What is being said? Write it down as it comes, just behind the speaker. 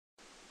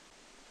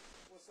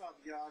up,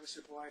 y'all? It's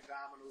your boy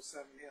Dominoes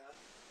 7 here.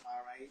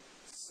 Alright.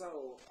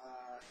 So,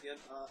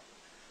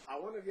 I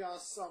wonder if y'all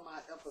saw my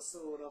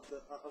episode of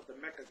the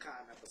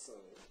mechacon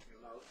episode,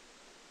 you know.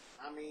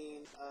 I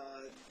mean,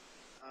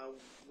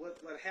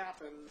 what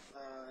happened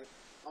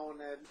on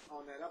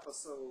that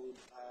episode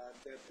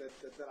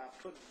that I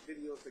put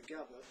videos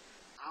together,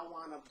 I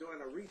wound up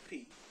doing a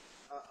repeat.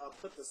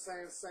 Put the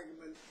same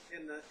segment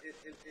in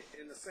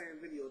the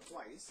same video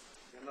twice,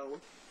 you know.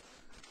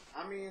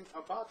 I mean,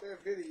 about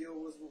that video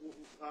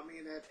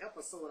that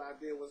episode I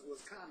did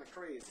was kind of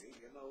crazy,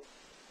 you know.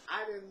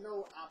 I didn't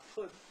know I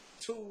put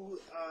two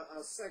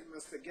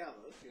segments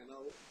together, you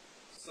know.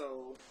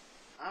 So,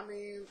 I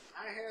mean,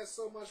 I had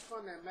so much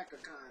fun at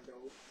mechacon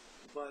though.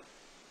 But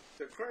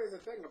the crazy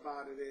thing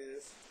about it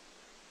is,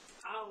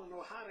 I don't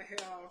know how the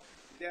hell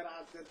that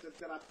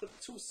I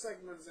put two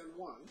segments in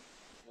one.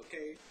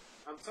 Okay,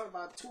 I'm talking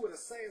about two of the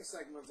same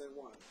segments in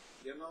one.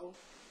 You know.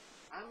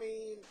 I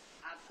mean,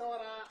 I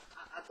thought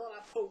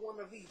I put one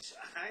of each.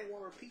 I ain't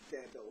want to repeat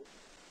that though.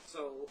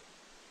 So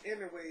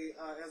anyway,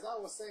 as I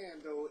was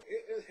saying though,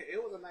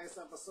 it was a nice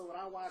episode.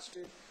 I watched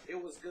it.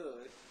 It was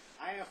good.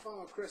 I had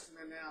fun with Kristen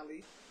and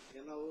Allie,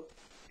 you know,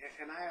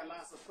 and I had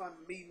lots of fun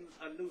meeting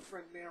a new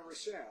friend named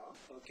Rochelle.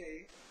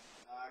 Okay,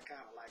 I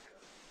kind of like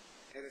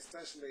her, and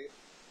especially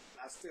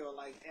I still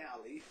like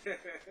Allie.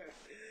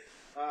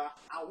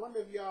 I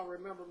wonder if y'all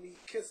remember me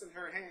kissing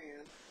her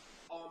hand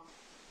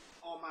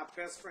on my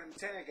best friend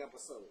tag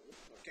episode,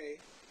 okay?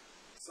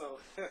 So,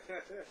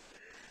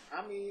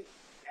 I mean,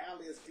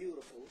 Allie is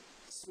beautiful,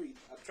 sweet,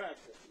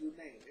 attractive, you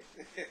name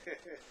it.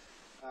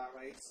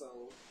 Alright,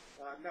 so,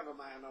 never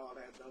mind all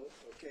that though,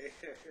 okay?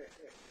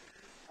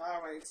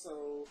 Alright,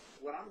 so,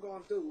 what I'm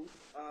going to do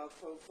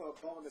for a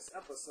bonus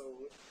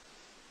episode,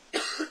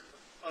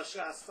 or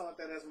should I start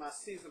that as my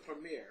season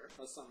premiere,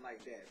 or something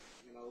like that,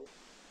 you know?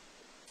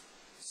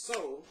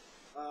 So,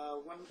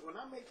 when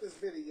I make this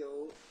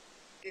video,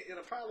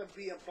 it'll probably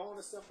be a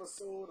bonus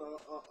episode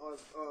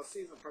or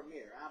season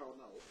premiere. I don't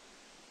know.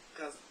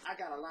 Because I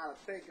got a lot of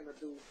thinking to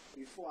do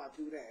before I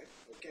do that.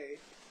 Okay?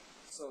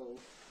 So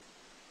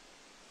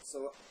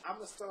I'm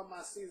going to start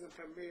my season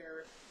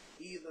premiere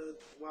either,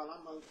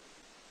 I'm going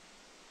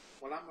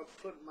to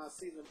put my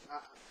season,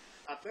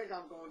 I think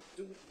I'm going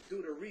to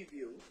do the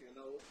review, you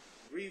know.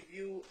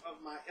 Review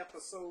of my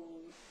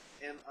episode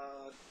and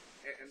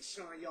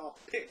showing y'all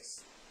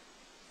pics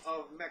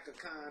of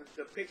mechacon,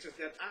 the pictures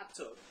that I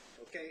took,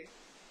 okay?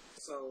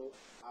 So,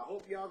 I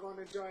hope y'all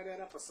gonna enjoy that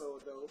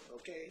episode though,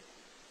 okay?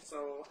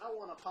 So, I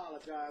want to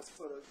apologize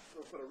for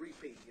the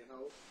repeat, you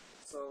know?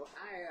 So,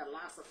 I had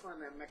lots of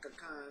fun at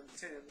mechacon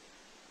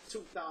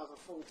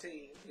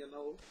 2014, you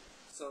know?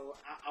 So,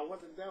 I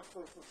wasn't there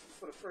for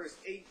the first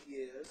 8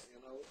 years,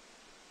 you know?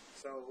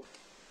 So,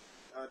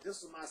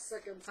 this was my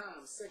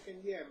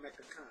second year at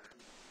mechacon.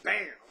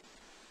 Bam!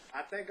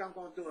 I think I'm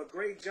going to do a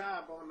great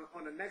job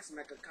on the next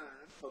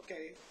mechacon,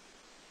 okay?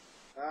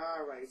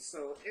 Alright,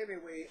 so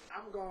anyway,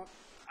 I'm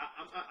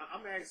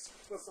asked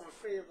for some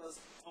favors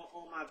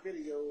on my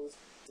videos,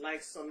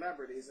 like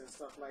celebrities and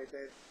stuff like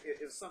that.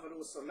 If some of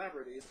those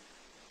celebrities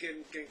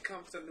can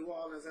come to New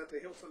Orleans at the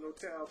Hilton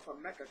Hotel for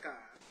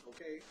mechacon,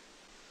 okay?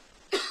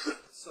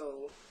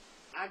 So,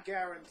 I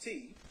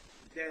guarantee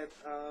that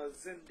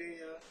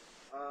Zendaya,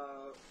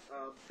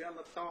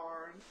 Bella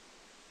Thorne,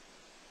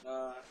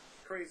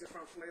 Crazy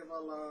from Flavor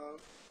of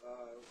Love,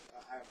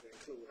 I have to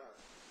include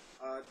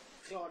her,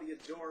 Claudia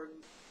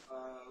Jordan,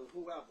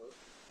 whoever,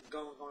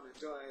 gonna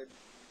enjoy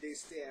they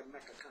stay at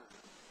mechacon,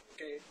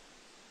 okay?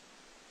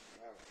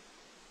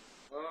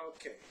 Alright.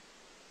 Okay.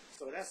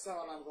 So that's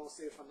all I'm gonna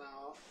say for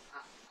now.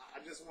 I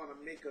just want to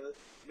make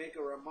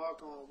a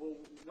remark on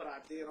what I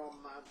did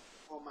on my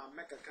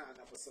mechacon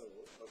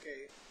episode,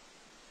 okay?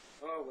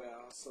 Oh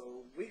well,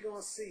 so we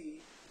gonna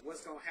see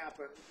what's gonna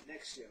happen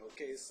next year,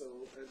 okay?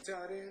 So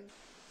until then,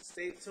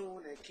 stay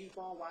tuned and keep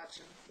on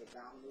watching the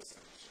Dominoes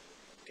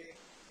Show, okay?